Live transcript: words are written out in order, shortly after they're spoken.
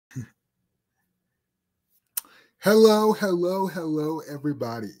Hello, hello, hello,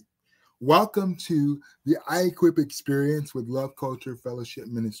 everybody. Welcome to the iEquip experience with Love Culture Fellowship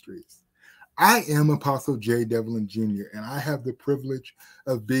Ministries. I am Apostle J. Devlin Jr., and I have the privilege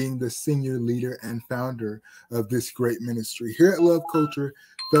of being the senior leader and founder of this great ministry. Here at Love Culture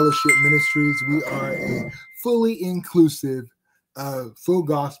Fellowship Ministries, we are a fully inclusive, full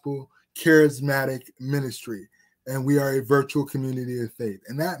gospel, charismatic ministry. And we are a virtual community of faith.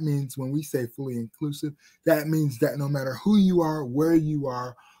 And that means when we say fully inclusive, that means that no matter who you are, where you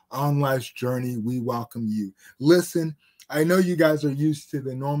are on life's journey, we welcome you. Listen, I know you guys are used to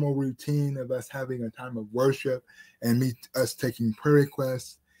the normal routine of us having a time of worship and us taking prayer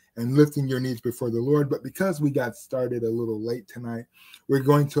requests and lifting your needs before the Lord. But because we got started a little late tonight, we're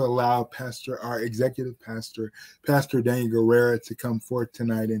going to allow our executive pastor, Pastor Daniel Guerra, to come forth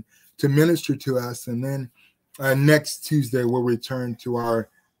tonight and to minister to us. And then next Tuesday, we'll return to our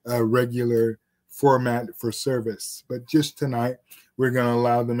regular format for service. But just tonight, we're going to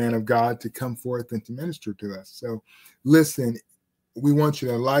allow the man of God to come forth and to minister to us. So listen, we want you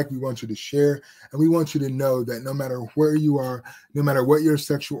to we want you to share, and we want you to know that no matter where you are, no matter what your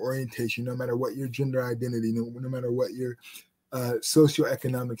sexual orientation, no matter what your gender identity, no matter what your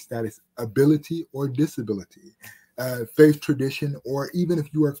socioeconomic status, ability or disability, faith tradition, or even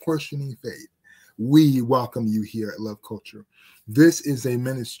if you are questioning faith, we welcome you here at Love Culture. This is a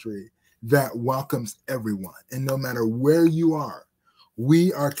ministry that welcomes everyone. And no matter where you are,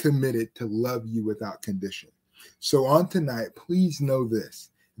 we are committed to love you without condition. So on tonight, please know this.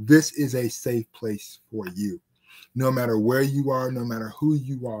 This is a safe place for you. No matter where you are, no matter who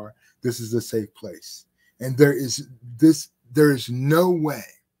you are, this is a safe place. And there is no way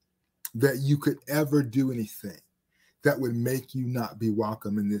that you could ever do anything that would make you not be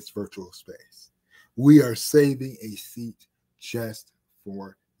welcome in this virtual space. We are saving a seat just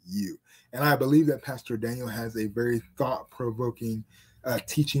for you. And I believe that Pastor Daniel has a very thought-provoking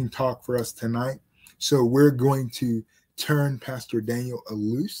teaching talk for us tonight. So we're going to turn Pastor Daniel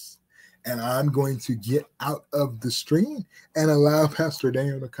loose, and I'm going to get out of the stream and allow Pastor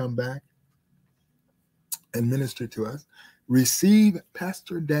Daniel to come back and minister to us. Receive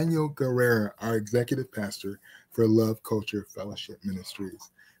Pastor Daniel Guerra, our executive pastor for Love Culture Fellowship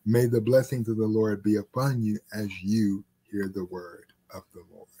Ministries. May the blessings of the Lord be upon you as you hear the word of the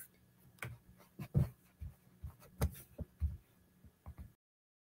Lord.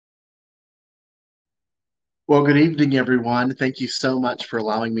 Well, good evening, everyone. Thank you so much for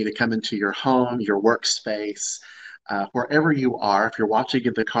allowing me to come into your home, your workspace, wherever you are. If you're watching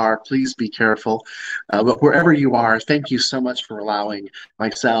in the car, please be careful. But wherever you are, thank you so much for allowing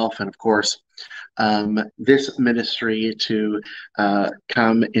myself and, of course, this ministry to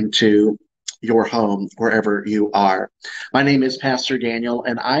come into your home wherever you are. My name is Pastor Daniel,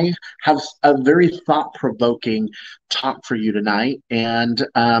 and I have a very thought-provoking talk for you tonight. And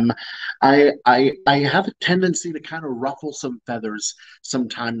I have a tendency to kind of ruffle some feathers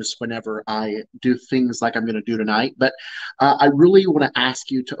sometimes whenever I do things like I'm going to do tonight. But I really want to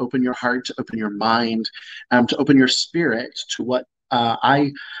ask you to open your heart, to open your mind, to open your spirit to what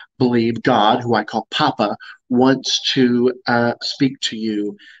I believe God, who I call Papa, wants to speak to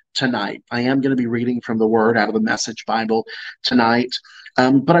you tonight. I am going to be reading from the Word out of the Message Bible tonight.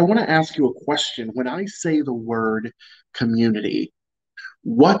 But I want to ask you a question. When I say the word community,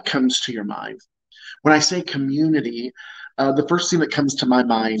 what comes to your mind? When I say community, the first thing that comes to my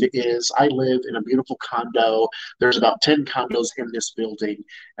mind is I live in a beautiful condo. There's about 10 condos in this building,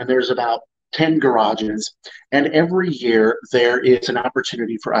 and there's about 10 garages. And every year there is an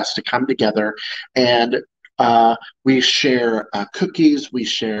opportunity for us to come together and we share cookies, we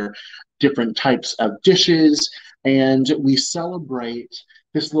share different types of dishes, and we celebrate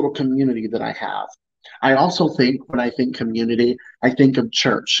this little community that I have. I also think, when I think community, I think of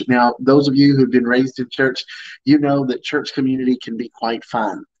church. Now, those of you who've been raised in church, you know that church community can be quite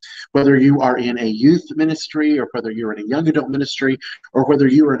fun. Whether you are in a youth ministry, or whether you're in a young adult ministry, or whether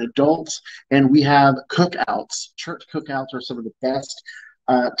you are an adult, and we have cookouts. Church cookouts are some of the best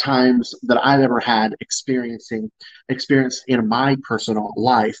times that I've ever had experienced in my personal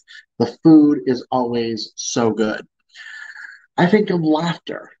life. The food is always so good. I think of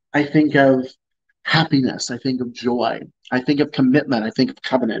laughter. I think of happiness. I think of joy. I think of commitment. I think of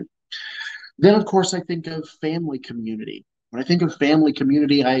covenant. Then, of course, I think of family community. When I think of family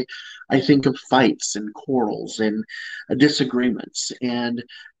community, I think of fights and quarrels and disagreements and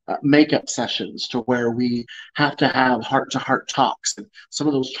makeup sessions to where we have to have heart-to-heart talks. And some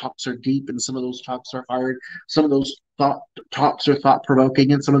of those talks are deep, and some of those talks are hard. Some of those talks are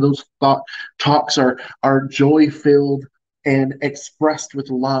thought-provoking, and some of those talks are joy-filled and expressed with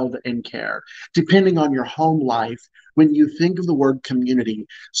love and care. Depending on your home life, when you think of the word community,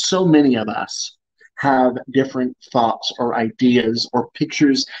 so many of us have different thoughts or ideas or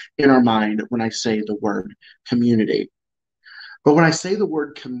pictures in our mind when I say the word community. But when I say the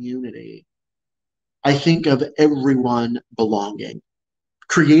word community, I think of everyone belonging,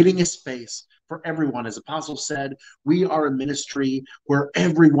 creating a space for everyone. As Apostle said, we are a ministry where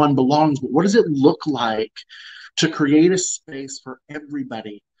everyone belongs. But what does it look like to create a space for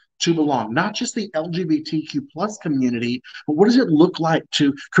everybody to belong? Not just the LGBTQ plus community, but what does it look like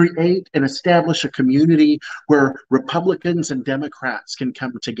to create and establish a community where Republicans and Democrats can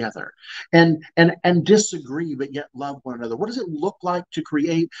come together and disagree, but yet love one another? What does it look like to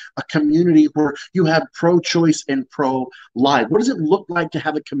create a community where you have pro-choice and pro-life? What does it look like to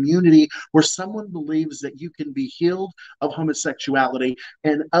have a community where someone believes that you can be healed of homosexuality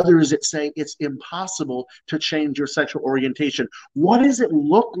and others that say it's impossible to change your sexual orientation? What does it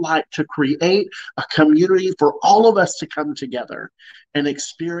look like to create a community for all of us to come together and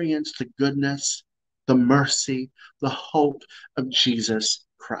experience the goodness, the mercy, the hope of Jesus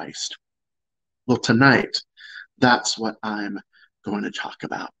Christ? Well, tonight, that's what I'm going to talk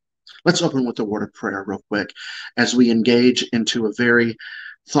about. Let's open with a word of prayer real quick as we engage into a very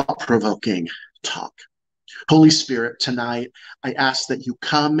thought-provoking talk. Holy Spirit, tonight, I ask that you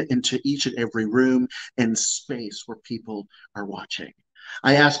come into each and every room and space where people are watching.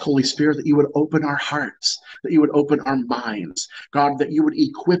 I ask, Holy Spirit, that you would open our hearts, that you would open our minds. God, that you would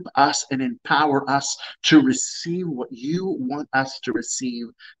equip us and empower us to receive what you want us to receive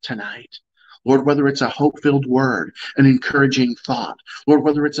tonight. Lord, whether it's a hope-filled word, an encouraging thought, Lord,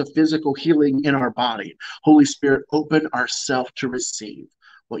 whether it's a physical healing in our body, Holy Spirit, open ourselves to receive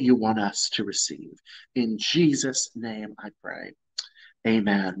what you want us to receive. In Jesus' name I pray.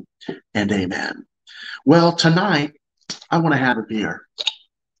 Amen and amen. Well, tonight, I want to have a beer.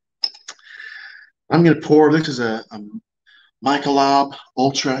 I'm going to pour, this is a Michelob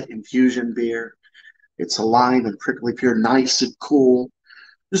Ultra Infusion beer. It's a lime and prickly pear, nice and cool.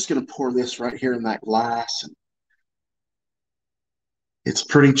 I'm just going to pour this right here in that glass. And it's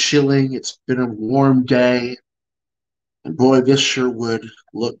pretty chilling. It's been a warm day. And boy, this sure would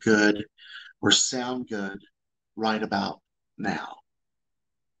look good or sound good right about now.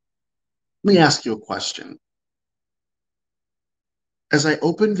 Let me ask you a question. As I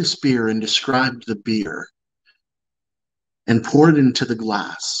opened this beer and described the beer and poured it into the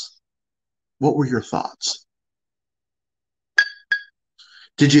glass, what were your thoughts?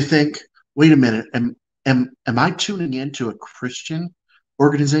 Did you think, wait a minute, am I tuning into a Christian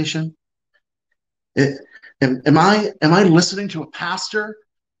organization? Am I listening to a pastor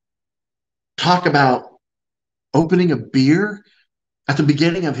talk about opening a beer at the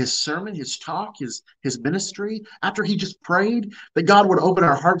beginning of his sermon, his talk, his ministry, after he just prayed that God would open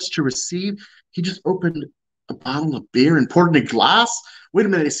our hearts to receive? He just opened a bottle of beer and poured it in a glass. Wait a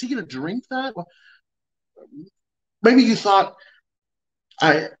minute, is he going to drink that? Well, maybe you thought,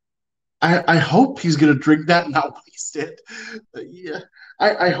 I hope he's going to drink that and not waste it. Yeah,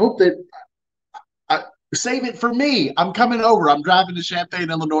 I hope that. Save it for me. I'm coming over. I'm driving to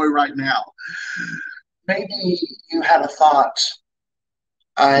Champaign, Illinois right now. Maybe you had a thought,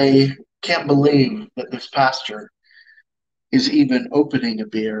 I can't believe that this pastor is even opening a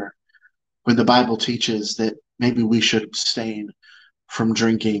beer when the Bible teaches that maybe we should abstain from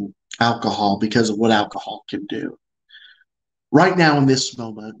drinking alcohol because of what alcohol can do. Right now in this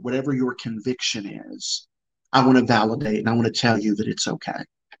moment, whatever your conviction is, I want to validate and I want to tell you that it's okay.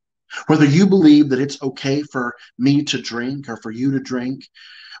 Whether you believe that it's okay for me to drink or for you to drink,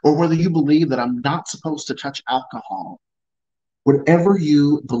 or whether you believe that I'm not supposed to touch alcohol, whatever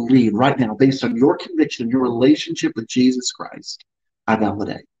you believe right now, based on your conviction, your relationship with Jesus Christ, I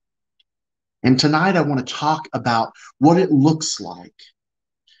validate. And tonight I want to talk about what it looks like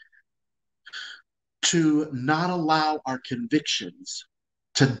to not allow our convictions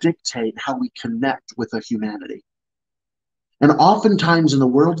to dictate how we connect with a humanity. And oftentimes in the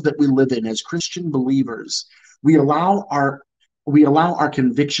world that we live in as Christian believers, we allow our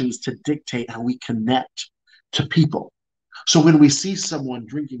convictions to dictate how we connect to people. So when we see someone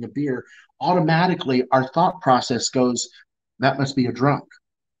drinking a beer, automatically our thought process goes, that must be a drunk.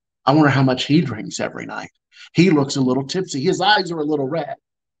 I wonder how much he drinks every night. He looks a little tipsy. His eyes are a little red.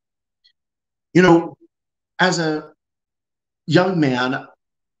 You know, as a young man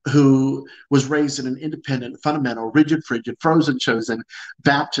who was raised in an independent, fundamental, rigid, frigid, frozen, chosen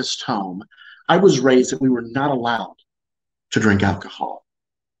Baptist home, I was raised that we were not allowed to drink alcohol.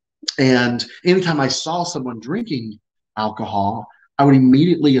 And anytime I saw someone drinking alcohol, I would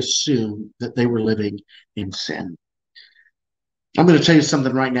immediately assume that they were living in sin. I'm going to tell you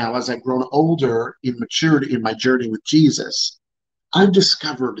something right now. As I've grown older in maturity in my journey with Jesus, I've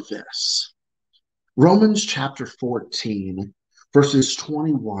discovered this. Romans chapter 14, verses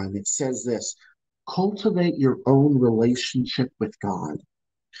 21, it says this: cultivate your own relationship with God,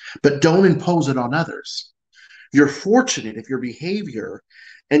 but don't impose it on others. You're fortunate if your behavior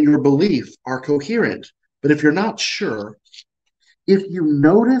and your belief are coherent, but if you're not sure, if you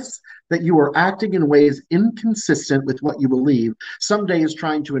notice that you are acting in ways inconsistent with what you believe, some days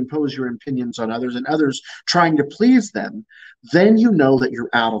trying to impose your opinions on others and others trying to please them, then you know that you're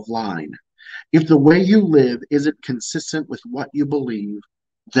out of line. If the way you live isn't consistent with what you believe,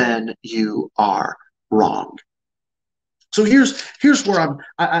 then you are wrong. So here's where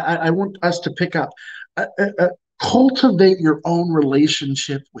I want us to pick up. Uh, uh, uh, Cultivate your own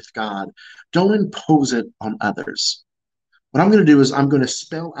relationship with God. Don't impose it on others. What I'm going to do is I'm going to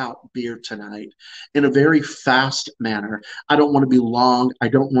spell out B.E.E.R tonight in a very fast manner. I don't want to be long. I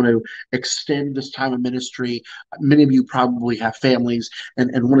don't want to extend this time of ministry. Many of you probably have families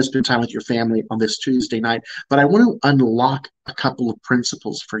and want to spend time with your family on this Tuesday night, but I want to unlock a couple of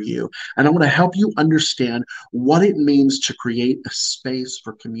principles for you. And I want to help you understand what it means to create a space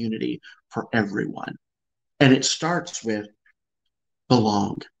for community for everyone. And it starts with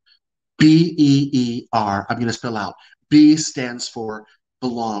belong. B-E-E-R. I'm going to spell out. B stands for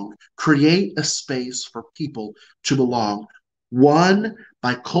belong. Create a space for people to belong. One,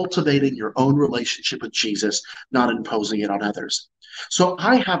 by cultivating your own relationship with Jesus, not imposing it on others. So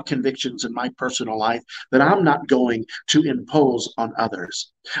I have convictions in my personal life that I'm not going to impose on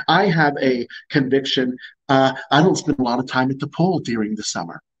others. I have a conviction. I don't spend a lot of time at the pool during the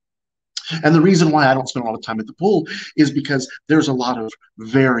summer. And the reason why I don't spend a lot of time at the pool is because there's a lot of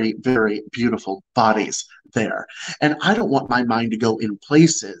very, very beautiful bodies there. And I don't want my mind to go in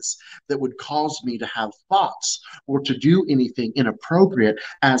places that would cause me to have thoughts or to do anything inappropriate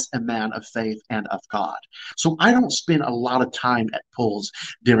as a man of faith and of God. So I don't spend a lot of time at pools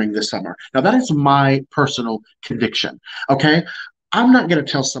during the summer. Now, that is my personal conviction. Okay. I'm not going to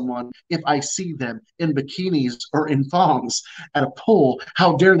tell someone if I see them in bikinis or in thongs at a pool,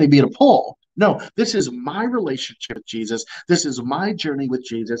 how dare they be at a pool? No, this is my relationship with Jesus. This is my journey with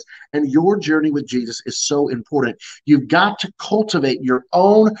Jesus. And your journey with Jesus is so important. You've got to cultivate your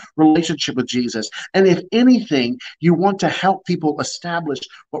own relationship with Jesus. And if anything, you want to help people establish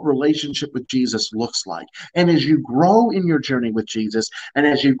what relationship with Jesus looks like. And as you grow in your journey with Jesus, and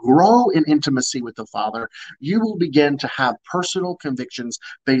as you grow in intimacy with the Father, you will begin to have personal convictions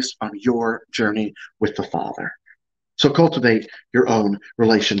based on your journey with the Father. So cultivate your own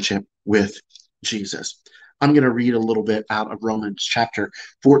relationship with Jesus. I'm going to read a little bit out of Romans chapter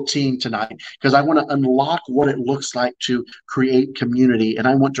 14 tonight because I want to unlock what it looks like to create community. And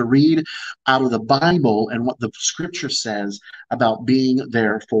I want to read out of the Bible and what the scripture says about being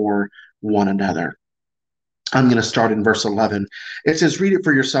there for one another. I'm going to start in verse 11. It says, read it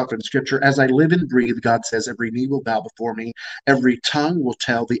for yourself in scripture. As I live and breathe, God says, every knee will bow before me. Every tongue will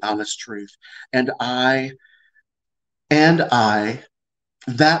tell the honest truth. And I,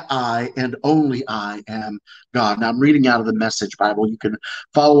 that I and only I am God. Now I'm reading out of the Message Bible. You can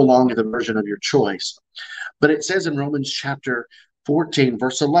follow along in the version of your choice. But it says in Romans chapter 14,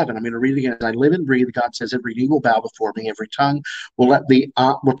 verse 11, I'm going to read it again. As I live and breathe, God says, every knee will bow before me. Every tongue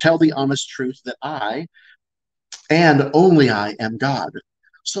will tell the honest truth that I and only I am God.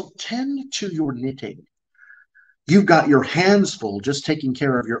 So tend to your knitting. You've got your hands full just taking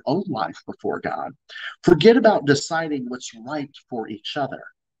care of your own life before God. Forget about deciding what's right for each other.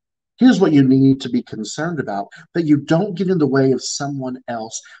 Here's what you need to be concerned about, that you don't get in the way of someone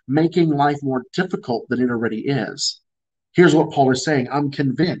else making life more difficult than it already is. Here's what Paul is saying. I'm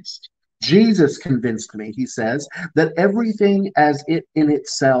convinced. Jesus convinced me, he says, that everything as it in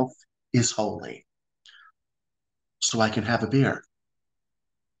itself is holy. So I can have a beer.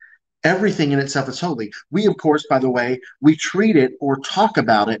 Everything in itself is holy. We, of course, by the way, we treat it or talk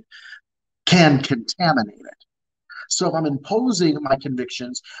about it can contaminate it. So if I'm imposing my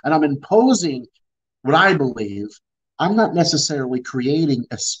convictions and I'm imposing what I believe, I'm not necessarily creating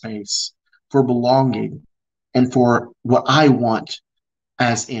a space for belonging and for what I want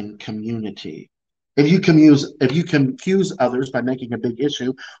as in community. If you confuse others by making a big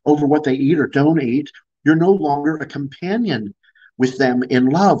issue over what they eat or don't eat, you're no longer a companion with them in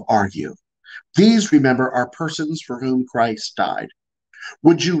love, are you? These, remember, are persons for whom Christ died.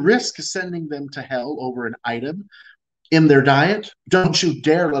 Would you risk sending them to hell over an item in their diet? Don't you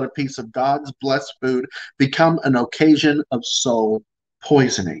dare let a piece of God's blessed food become an occasion of soul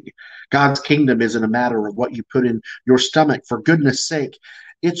poisoning. God's kingdom isn't a matter of what you put in your stomach. For goodness sake,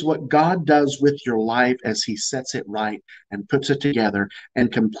 It's what God does with your life as he sets it right and puts it together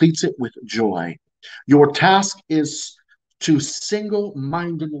and completes it with joy. Your task is to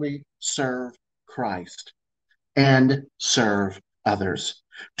single-mindedly serve Christ and serve others.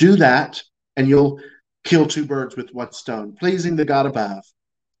 Do that, and you'll kill two birds with one stone, pleasing the God above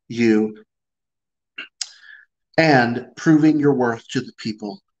you and proving your worth to the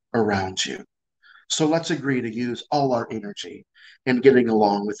people around you. So let's agree to use all our energy in getting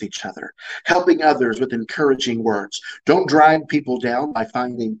along with each other, helping others with encouraging words. Don't drag people down by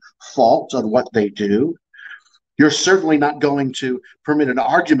finding fault on what they do. You're certainly not going to permit an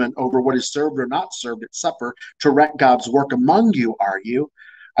argument over what is served or not served at supper to wreck God's work among you, are you?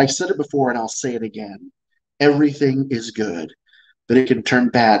 I've said it before and I'll say it again. Everything is good, but it can turn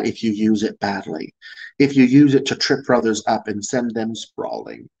bad if you use it badly. If you use it to trip others up and send them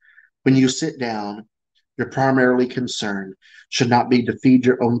sprawling. When you sit down, your primarily concern should not be to feed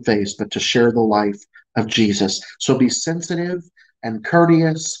your own face, but to share the life of Jesus. So be sensitive and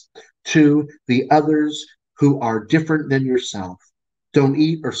courteous to the others who are different than yourself. Don't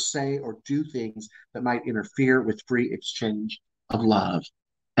eat or say or do things that might interfere with free exchange of love.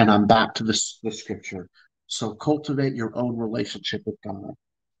 And I'm back to the scripture. So cultivate your own relationship with God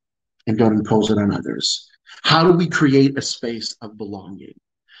and don't impose it on others. How do we create a space of belonging?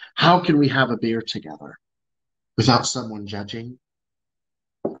 How can we have a beer together without someone judging?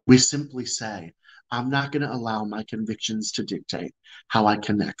 We simply say, I'm not going to allow my convictions to dictate how I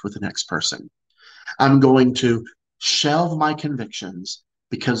connect with the next person. I'm going to shelve my convictions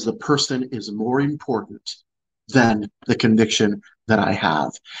because the person is more important than the conviction that I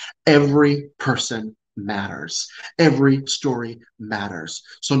have. Every person matters. Every story matters.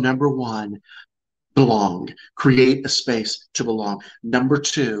 So number one, belong. Create a space to belong. Number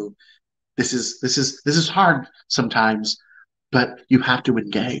two, this is hard sometimes, but you have to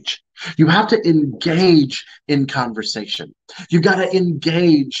engage. You have to engage in conversation. You got to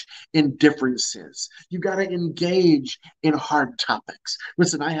engage in differences. You got to engage in hard topics.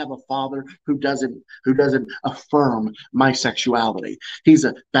 Listen, I have a father who doesn't affirm my sexuality. He's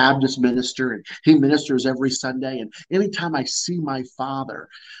a Baptist minister and he ministers every Sunday. And anytime I see my father,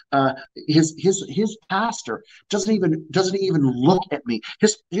 his pastor doesn't even look at me.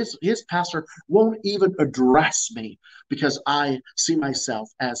 His pastor won't even address me because I see myself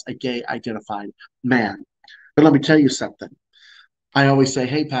as a gay identified man. But let me tell you something. I always say,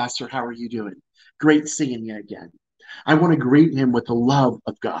 hey, pastor, how are you doing? Great seeing you again. I want to greet him with the love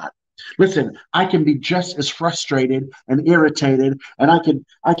of God. Listen, I can be just as frustrated and irritated, and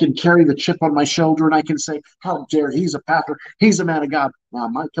I can carry the chip on my shoulder, and I can say, how dare, he's a pastor, he's a man of God. Well, I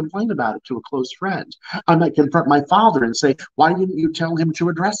might complain about it to a close friend. I might confront my father and say, why didn't you tell him to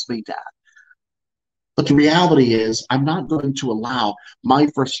address me, Dad? But the reality is, I'm not going to allow my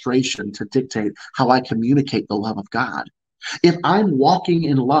frustration to dictate how I communicate the love of God. If I'm walking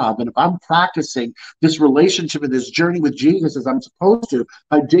in love and if I'm practicing this relationship and this journey with Jesus as I'm supposed to,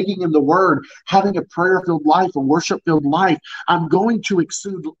 by digging in the Word, having a prayer-filled life, a worship-filled life, I'm going to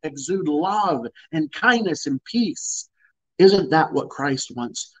exude love and kindness and peace. Isn't that what Christ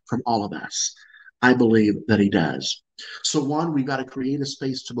wants from all of us? I believe that he does. So one, we've got to create a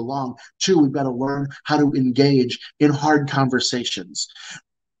space to belong. Two, we've got to learn how to engage in hard conversations.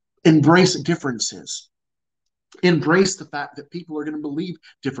 Embrace differences. Embrace the fact that people are going to believe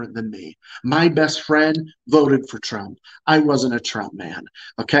different than me. My best friend voted for Trump. I wasn't a Trump man,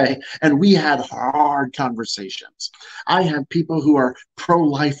 okay? And we had hard conversations. I have people who are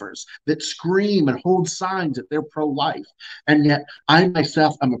pro-lifers that scream and hold signs that they're pro-life. And yet I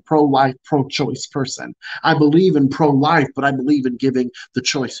myself am a pro-life, pro-choice person. I believe in pro-life, but I believe in giving the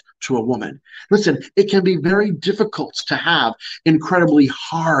choice to a woman. Listen, it can be very difficult to have incredibly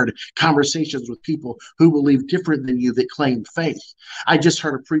hard conversations with people who believe different than you that claim faith. I just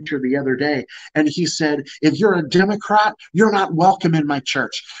heard a preacher the other day, and he said, if you're a Democrat, you're not welcome in my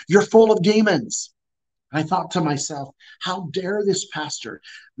church. You're full of demons. I thought to myself, how dare this pastor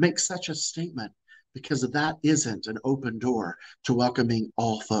make such a statement? Because that isn't an open door to welcoming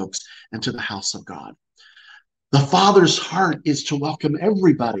all folks into the house of God. The Father's heart is to welcome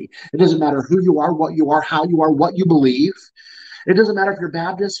everybody. It doesn't matter who you are, how you are, what you believe. It doesn't matter if you're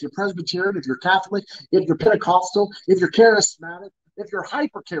Baptist, if you're Presbyterian, if you're Catholic, if you're Pentecostal, if you're charismatic, if you're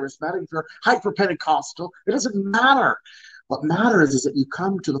hyper-charismatic, if you're hyper-Pentecostal. It doesn't matter. What matters is that you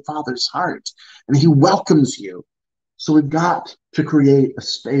come to the Father's heart and he welcomes you. So we've got to create a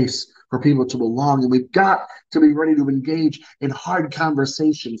space for people to belong, and we've got to be ready to engage in hard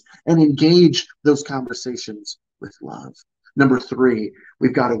conversations and engage those conversations with love. Number three,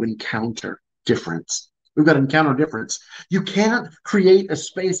 we've got to encounter difference. We've got to encounter difference. You can't create a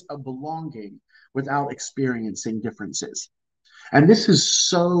space of belonging without experiencing differences. And this is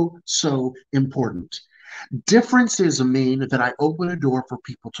so, so important. Differences mean that I open a door for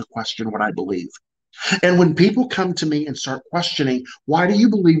people to question what I believe. And when people come to me and start questioning, why do you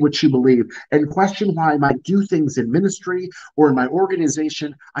believe what you believe? And question why I might do things in ministry or in my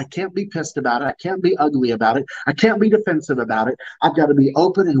organization, I can't be pissed about it. I can't be ugly about it. I can't be defensive about it. I've got to be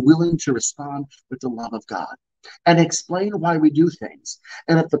open and willing to respond with the love of God and explain why we do things.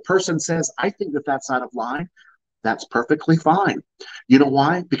 And if the person says, I think that that's out of line, that's perfectly fine. You know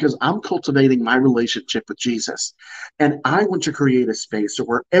why? Because I'm cultivating my relationship with Jesus. And I want to create a space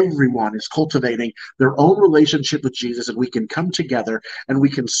where everyone is cultivating their own relationship with Jesus, and we can come together and we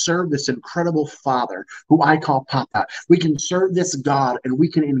can serve this incredible Father who I call Papa. We can serve this God and we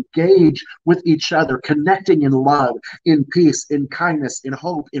can engage with each other, connecting in love, in peace, in kindness, in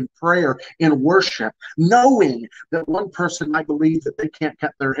hope, in prayer, in worship, knowing that one person might believe that they can't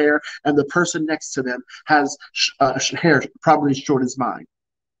cut their hair and the person next to them has hair probably as short as mine.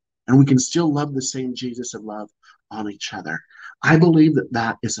 And we can still love the same Jesus and love on each other. I believe that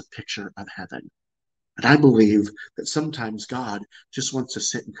that is a picture of heaven. And I believe that sometimes God just wants to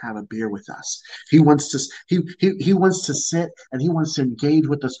sit and have a beer with us. He wants to he wants to sit and he wants to engage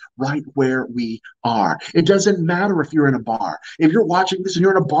with us right where we are. It doesn't matter if you're in a bar. If you're watching this and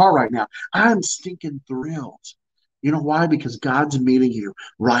you're in a bar right now, I'm stinking thrilled. You know why? Because God's meeting you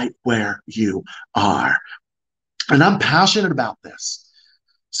right where you are. And I'm passionate about this.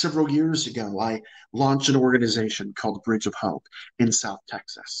 Several years ago, I launched an organization called Bridge of Hope in South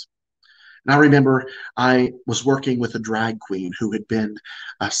Texas. And I remember I was working with a drag queen who had been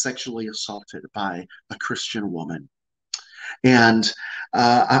sexually assaulted by a Christian woman. And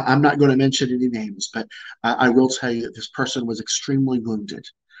I'm not going to mention any names, but I will tell you that this person was extremely wounded.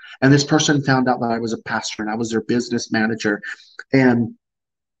 And this person found out that I was a pastor and I was their business manager. And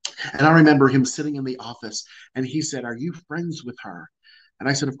I remember him sitting in the office and he said, "Are you friends with her?" And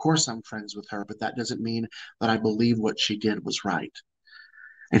I said, "Of course I'm friends with her, but that doesn't mean that I believe what she did was right."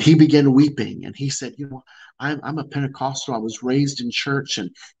 And he began weeping and he said, "You know, I'm a Pentecostal. I was raised in church." And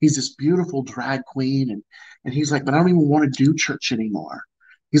he's this beautiful drag queen. And he's like, "But I don't even want to do church anymore."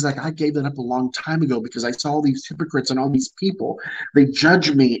 He's like, "I gave that up a long time ago because I saw all these hypocrites and all these people. They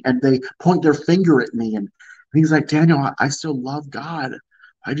judge me and they point their finger at me." And he's like, "Daniel, I still love God.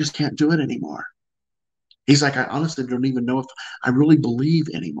 I just can't do it anymore." He's like, "I honestly don't even know if I really believe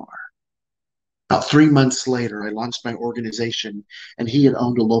anymore." About 3 months later, I launched my organization, and he had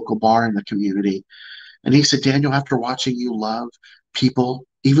owned a local bar in the community. And he said, "Daniel, after watching you love people,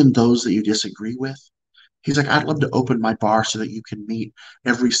 even those that you disagree with," he's like, "I'd love to open my bar so that you can meet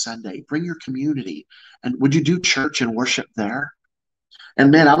every Sunday. Bring your community. And would you do church and worship there?" And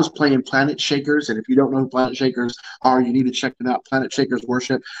man, I was playing Planet Shakers, and if you don't know who Planet Shakers are, you need to check them out. Planet Shakers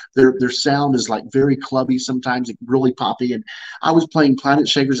worship. Their sound is like very clubby, sometimes really poppy. And I was playing Planet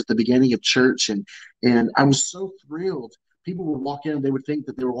Shakers at the beginning of church, and I was so thrilled. People would walk in and they would think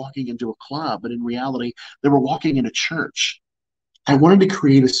that they were walking into a club, but in reality, they were walking in a church. I wanted to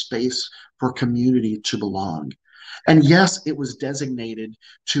create a space for community to belong. And yes, it was designated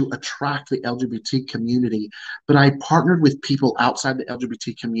to attract the LGBT community, but I partnered with people outside the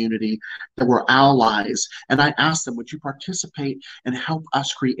LGBT community that were allies. And I asked them, "Would you participate and help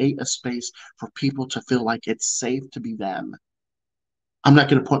us create a space for people to feel like it's safe to be them?" I'm not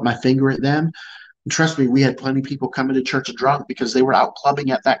going to point my finger at them. Trust me, we had plenty of people coming to church drunk because they were out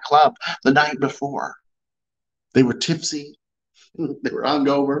clubbing at that club the night before. They were tipsy. They were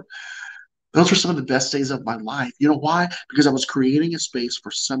hungover. Those were some of the best days of my life. You know why? Because I was creating a space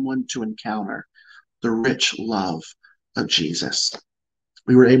for someone to encounter the rich love of Jesus.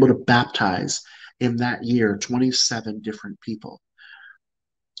 We were able to baptize in that year 27 different people.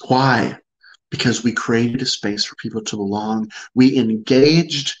 Why? Because we created a space for people to belong. We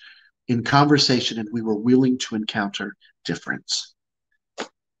engaged in conversation and we were willing to encounter difference.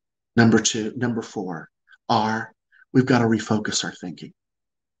 Number four, we've got to refocus our thinking.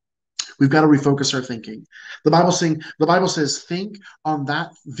 We've got to refocus our thinking. The Bible says, "Think on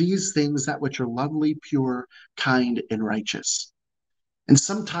these things that which are lovely, pure, kind, and righteous." And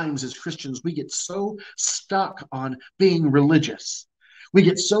sometimes as Christians, we get so stuck on being religious. We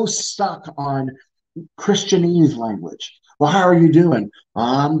get so stuck on Christianese language. "Well, how are you doing?"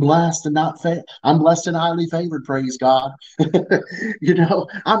 "I'm blessed and I'm blessed and highly favored, praise God."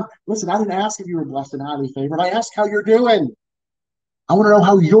 Listen, I didn't ask if you were blessed and highly favored. I asked how you're doing. I want to know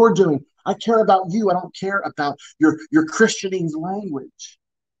how you're doing. I care about you. I don't care about your Christianese language.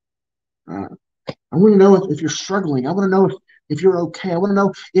 I want to know if you're struggling. I want to know if you're okay. I want to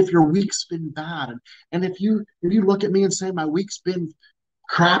know if your week's been bad. And if you look at me and say my week's been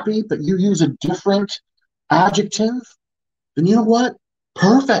crappy, but you use a different adjective, then you know what?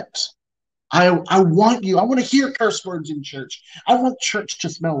 Perfect. I want you. I want to hear curse words in church. I want church to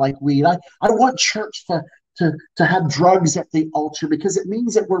smell like weed. I want church to have drugs at the altar, because it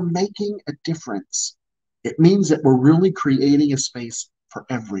means that we're making a difference. It means that we're really creating a space for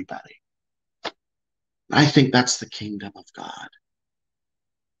everybody. I think that's the kingdom of God.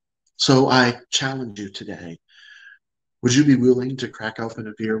 So I challenge you today. Would you be willing to crack open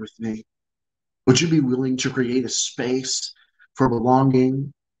a beer with me? Would you be willing to create a space for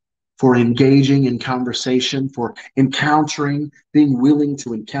belonging, for engaging in conversation, for encountering, being willing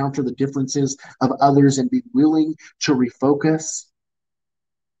to encounter the differences of others and be willing to refocus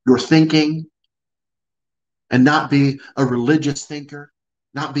your thinking and not be a religious thinker,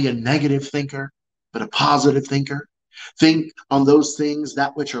 not be a negative thinker, but a positive thinker? Think on those things,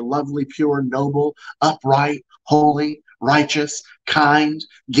 that which are lovely, pure, noble, upright, holy, righteous, kind,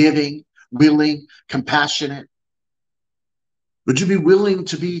 giving, willing, compassionate. Would you be willing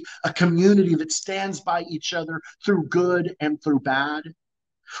to be a community that stands by each other through good and through bad?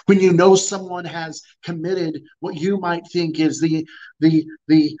 When you know someone has committed what you might think is the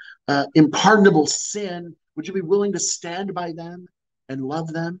unpardonable sin, would you be willing to stand by them and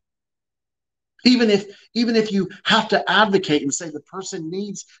love them? Even if you have to advocate and say the person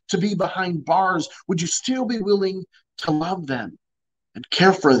needs to be behind bars, would you still be willing to love them and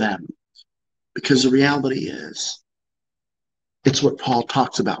care for them? Because the reality is, it's what Paul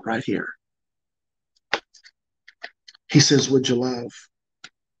talks about right here. He says, would you love?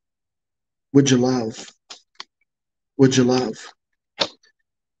 Would you love? Would you love?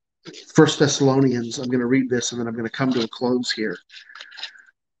 1 Thessalonians, I'm going to read this and then I'm going to come to a close here.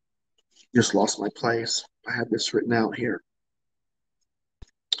 Just lost my place. I had this written out here.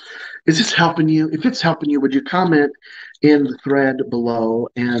 Is this helping you? If it's helping you, would you comment in the thread below,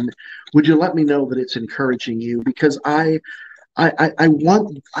 and would you let me know that it's encouraging you? Because I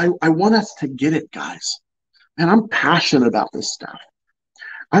want us to get it, guys. And I'm passionate about this stuff.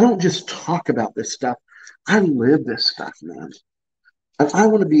 I don't just talk about this stuff. I live this stuff, man. And I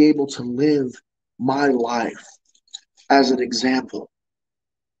want to be able to live my life as an example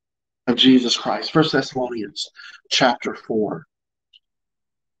of Jesus Christ. 1 Thessalonians chapter 4,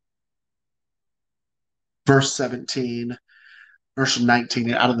 verse 17, verse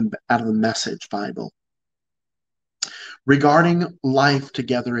 19, out of the Message Bible. Regarding life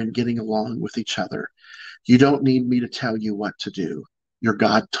together and getting along with each other, you don't need me to tell you what to do. You're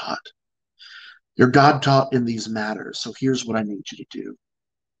God taught. You're God taught in these matters. So here's what I need you to do.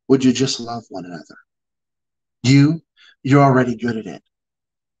 Would you just love one another? You're already good at it.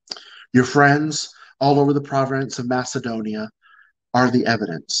 Your friends all over the province of Macedonia are the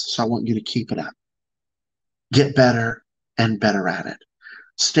evidence. So I want you to keep it up. Get better and better at it.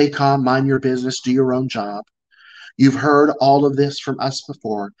 Stay calm, mind your business, do your own job. You've heard all of this from us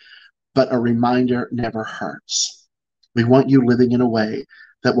before, but a reminder never hurts. We want you living in a way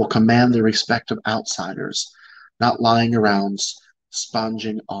that will command the respect of outsiders, not lying around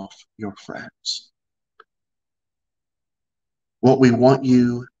sponging off your friends. We want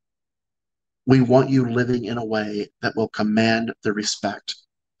you living in a way that will command the respect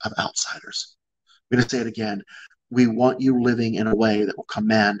of outsiders. I'm going to say it again. We want you living in a way that will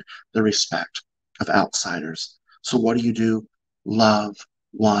command the respect of outsiders. So what do? Love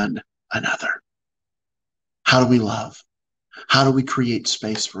one another. How do we love? How do we create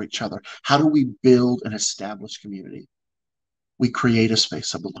space for each other? How do we build and establish community? We create a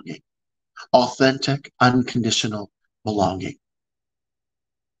space of belonging. Authentic, unconditional belonging.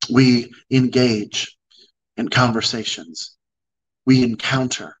 We engage in conversations. We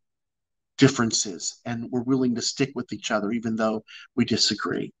encounter differences, and we're willing to stick with each other even though we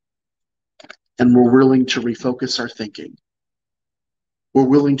disagree. And we're willing to refocus our thinking. We're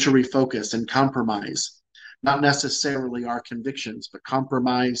willing to refocus and compromise, not necessarily our convictions, but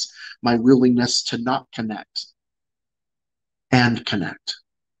compromise my willingness to not connect and connect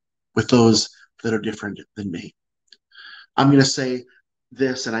with those that are different than me. I'm going to say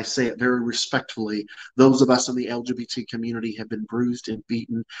this, and I say it very respectfully. Those of us in the LGBT community have been bruised and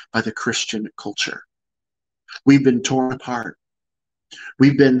beaten by the Christian culture. We've been torn apart.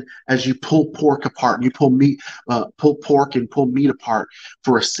 We've been, as you pull pork apart, you pull pork and pull meat apart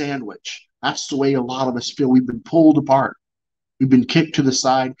for a sandwich. That's the way a lot of us feel. We've been pulled apart. We've been kicked to the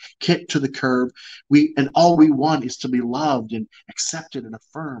side, kicked to the curb. And all we want is to be loved and accepted and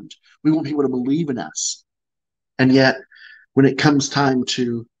affirmed. We want people to believe in us. And yet, when it comes time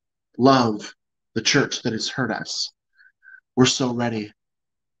to love the church that has hurt us, We're so ready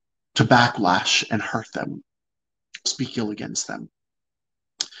to backlash and hurt them, speak ill against them.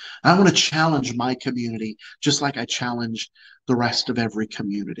 I want to challenge my community just like I challenge the rest of every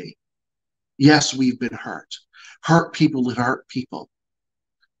community. Yes, we've been hurt. Hurt people have hurt people.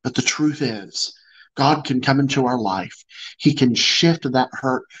 But the truth is, God can come into our life. He can shift that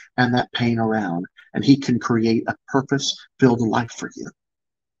hurt and that pain around, and He can create a purpose-filled life for you.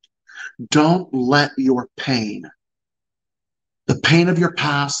 Don't let your pain, the pain of your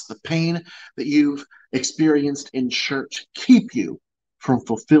past, the pain that you've experienced in church, keep you from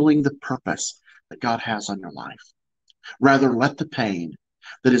fulfilling the purpose that God has on your life. Rather, let the pain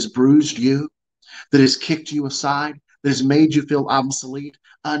that has bruised you, that has kicked you aside, that has made you feel obsolete,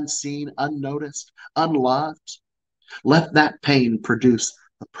 unseen, unnoticed, unloved, let that pain produce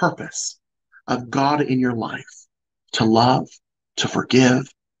the purpose of God in your life to love, to forgive.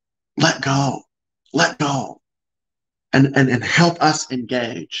 Let go. Let go. And help us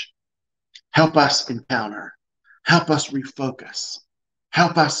engage. Help us encounter. Help us refocus.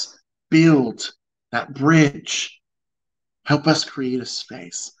 Help us build that bridge. Help us create a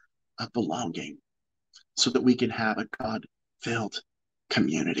space of belonging so that we can have a God-filled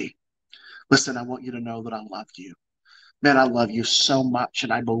community. Listen, I want you to know that I love you. Man, I love you so much,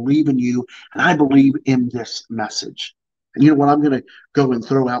 and I believe in you, and I believe in this message. And you know what? I'm going to go and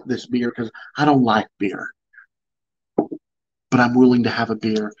throw out this beer because I don't like beer. But I'm willing to have a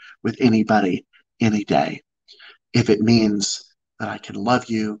beer with anybody, any day, if it means that I can love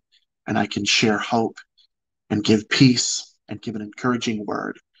you and I can share hope and give peace and give an encouraging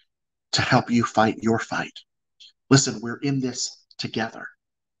word to help you fight your fight. Listen, we're in this together.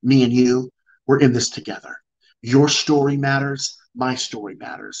 Me and you, we're in this together. Your story matters. My story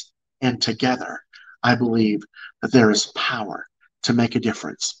matters. And together, I believe that there is power to make a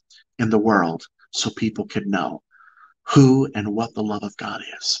difference in the world so people can know who and what the love of God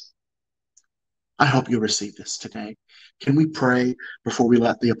is. I hope you receive this today. Can we pray before we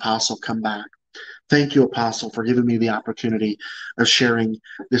let the apostle come back? Thank you, Apostle, for giving me the opportunity of sharing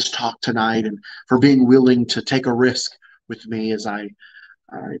this talk tonight and for being willing to take a risk with me as I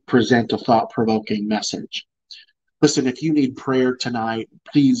present a thought-provoking message. Listen, if you need prayer tonight,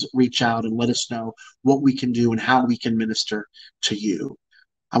 please reach out and let us know what we can do and how we can minister to you.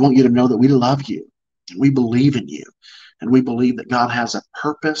 I want you to know that we love you, and we believe in you, and we believe that God has a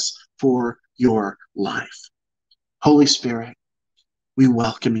purpose for your life. Holy Spirit, we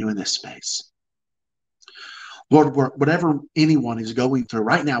welcome you in this space. Lord, whatever anyone is going through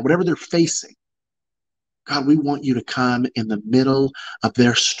right now, whatever they're facing, God, we want you to come in the middle of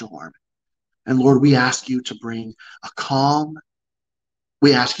their storm. And Lord, we ask you to bring a calm.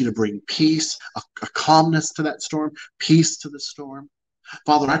 We ask you to bring peace, a calmness to that storm, peace to the storm.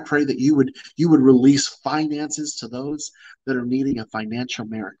 Father, I pray that you would release finances to those that are needing a financial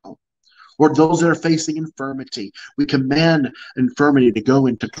miracle. Lord, those that are facing infirmity, we command infirmity to go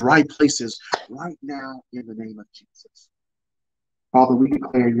into dry places right now in the name of Jesus. Father, we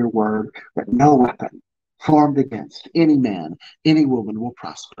declare your word that no weapon formed against any man, any woman will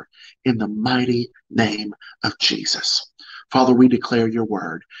prosper in the mighty name of Jesus. Father, we declare your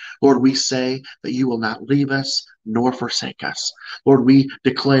word. Lord, we say that you will not leave us nor forsake us. Lord, we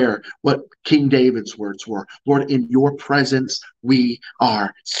declare what King David's words were. Lord, in your presence, we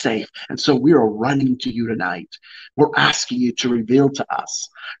are safe. And so we are running to you tonight. We're asking you to reveal to us,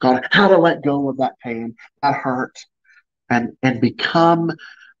 God, how to let go of that pain, that hurt, and become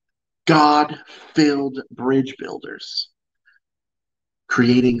God-filled bridge builders,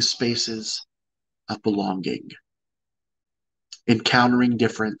 creating spaces of belonging, encountering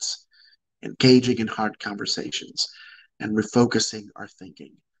difference, engaging in hard conversations, and refocusing our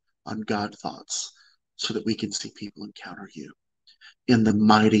thinking on God thoughts so that we can see people encounter you. In the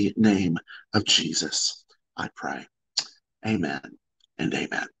mighty name of Jesus, I pray. Amen and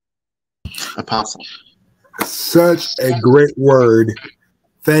amen. Apostle. Such a great word.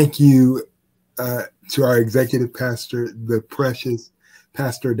 Thank you to our executive pastor, the precious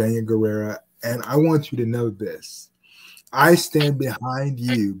Pastor Daniel Guerra. And I want you to know this. I stand behind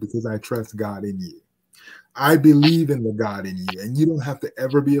you because I trust God in you. I believe in the God in you, and you don't have to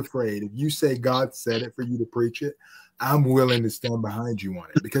ever be afraid. If you say God said it for you to preach it, I'm willing to stand behind you on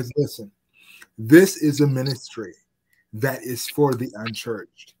it. Because listen, this is a ministry that is for the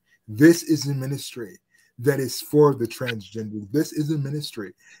unchurched. This is a ministry that is for the transgender. This is a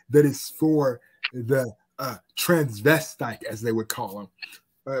ministry that is for the transvestite, as they would call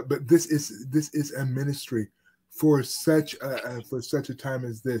them. But this is a ministry for such a time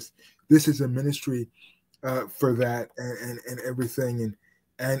as this. This is a ministry for that and everything,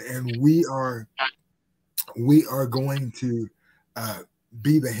 and we are we are going to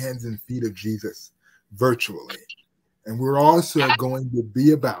be the hands and feet of Jesus virtually. And we're also going to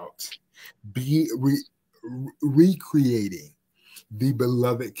be about recreating the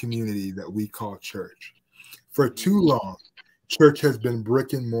beloved community that we call church. For too long, church has been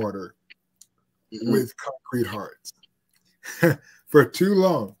brick and mortar with concrete hearts. For too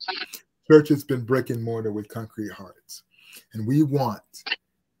long, church has been brick and mortar with concrete hearts. And we want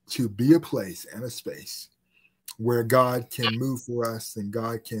to be a place and a space where God can move for us and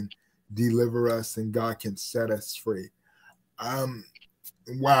God can deliver us and God can set us free.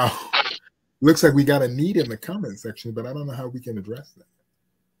 Wow. Looks like we got a need in the comment section, but I don't know how we can address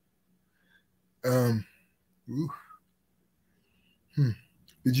that.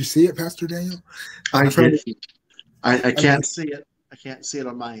 Did you see it, Pastor Daniel? I did. I can't see it. I can't see it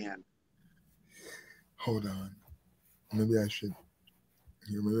on my end. Hold on. Maybe I should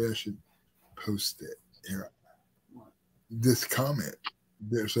post it here. This comment,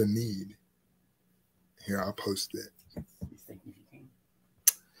 there's a need. Here, I'll post it.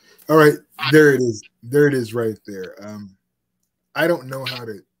 All right, there it is. There it is right there. I don't know how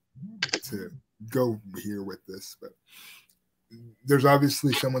to go here with this, but there's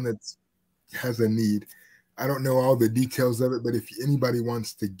obviously someone that has a need. I don't know all the details of it, but if anybody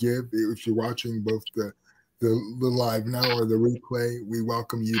wants to give, if you're watching both the live now or the replay, we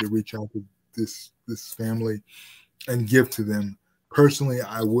welcome you to reach out to this family and give to them. Personally,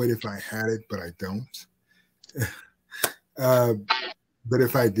 I would if I had it, but I don't. But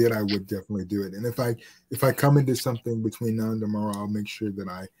if I did, I would definitely do it. And if I come into something between now and tomorrow, I'll make sure that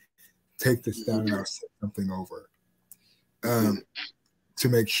I take this down and I'll set something over to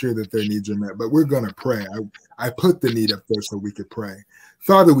make sure that their needs are met. But we're going to pray. I put the need up there so we could pray.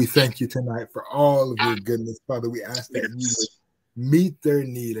 Father, we thank you tonight for all of your goodness. Father, we ask that you would meet their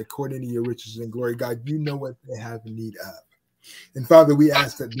need according to your riches and glory. God, you know what they have need of. And Father, we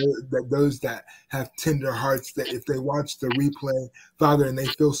ask that those that have tender hearts, that if they watch the replay, Father, and they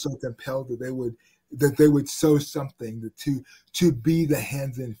feel so compelled that they would sow something to be the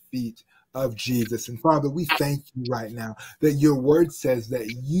hands and feet of Jesus. And Father, we thank you right now that your word says that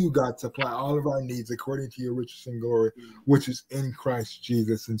you, God, supply all of our needs according to your riches and glory, which is in Christ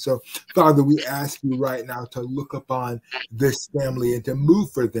Jesus. And so, Father, we ask you right now to look upon this family and to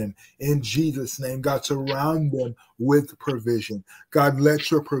move for them in Jesus' name. God, surround them with provision. God,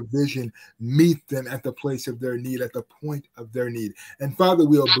 let your provision meet them at the place of their need, at the point of their need. And Father,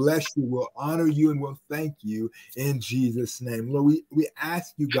 we'll bless you, we'll honor you, and we'll thank you in Jesus' name. Lord, we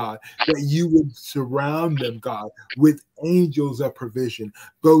ask you, God, that you would surround them, God, with angels of provision,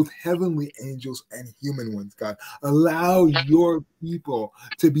 both heavenly angels and human ones, God. Allow your people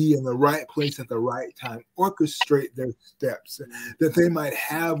to be in the right place at the right time. Orchestrate their steps that they might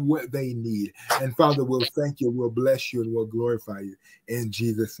have what they need. And Father, we'll thank you, we'll bless you, and we'll glorify you in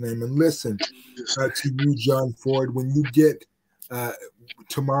Jesus' name. And listen to you, John Ford, when you get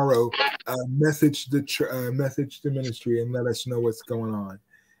tomorrow, message the ministry and let us know what's going on.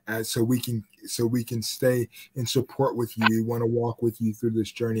 So we can stay in support with you. We want to walk with you through this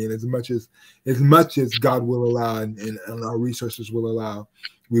journey, and as much as God will allow and our resources will allow,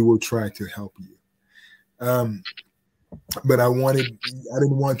 we will try to help you. But I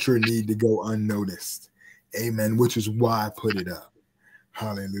didn't want your need to go unnoticed. Amen. Which is why I put it up.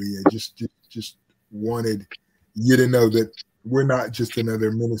 Hallelujah. Just wanted you to know that we're not just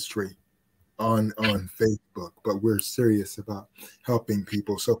another ministry on Facebook, but we're serious about helping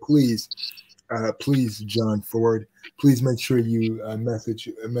people. So please, John Ford, please make sure you message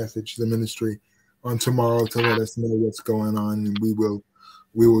the ministry on tomorrow to let us know what's going on, and we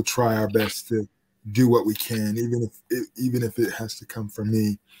will try our best to do what we can, even if it has to come from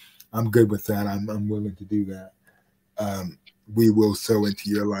me. I'm good with that. I'm willing to do that. We will sow into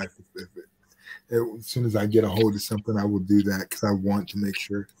your life as soon as I get a hold of something, I will do that, because I want to make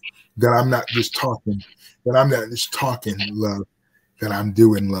sure that I'm not just talking love, that I'm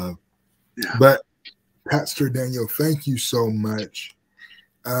doing love. Yeah. But Pastor Daniel, thank you so much.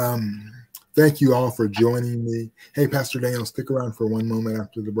 Thank you all for joining me. Hey, Pastor Daniel, stick around for one moment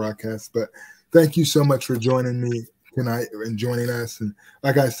after the broadcast. But thank you so much for joining me tonight and joining us. And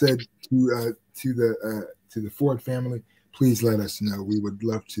like I said to the Ford family, please let us know. We would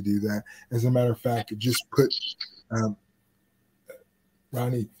love to do that. As a matter of fact, just put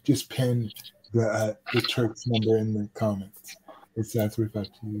Ronnie, just pin the church number in the comments. It's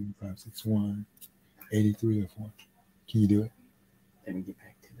 352-561-8304. Can you do it? Let me get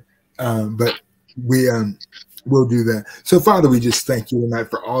back to it. But we'll do that. So, Father, we just thank you tonight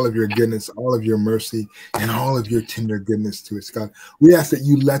for all of your goodness, all of your mercy, and all of your tender goodness to us, God. We ask that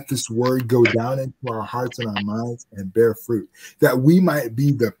you let this word go down into our hearts and our minds and bear fruit, that we might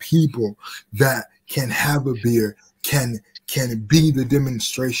be the people that can have a beer, can be the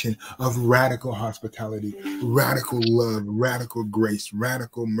demonstration of radical hospitality, radical love, radical grace,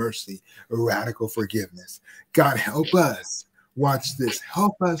 radical mercy, radical forgiveness. God, help us. Watch this.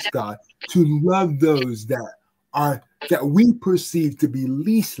 Help us, God, to love those that we perceive to be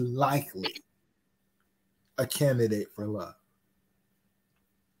least likely a candidate for love.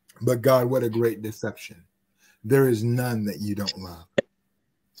 But God, what a great deception. There is none that you don't love.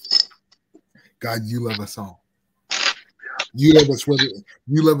 God, you love us all. You love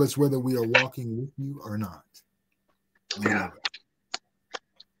us whether we are walking with you or not. You love us.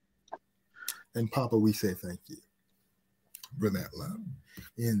 And Papa, we say thank you for that love.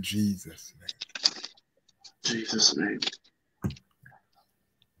 In Jesus' name. Jesus' name.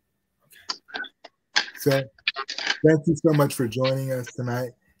 So thank you so much for joining us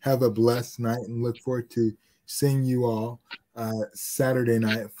tonight. Have a blessed night and look forward to seeing you all Saturday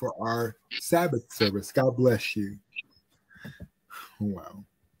night for our Sabbath service. God bless you. Wow.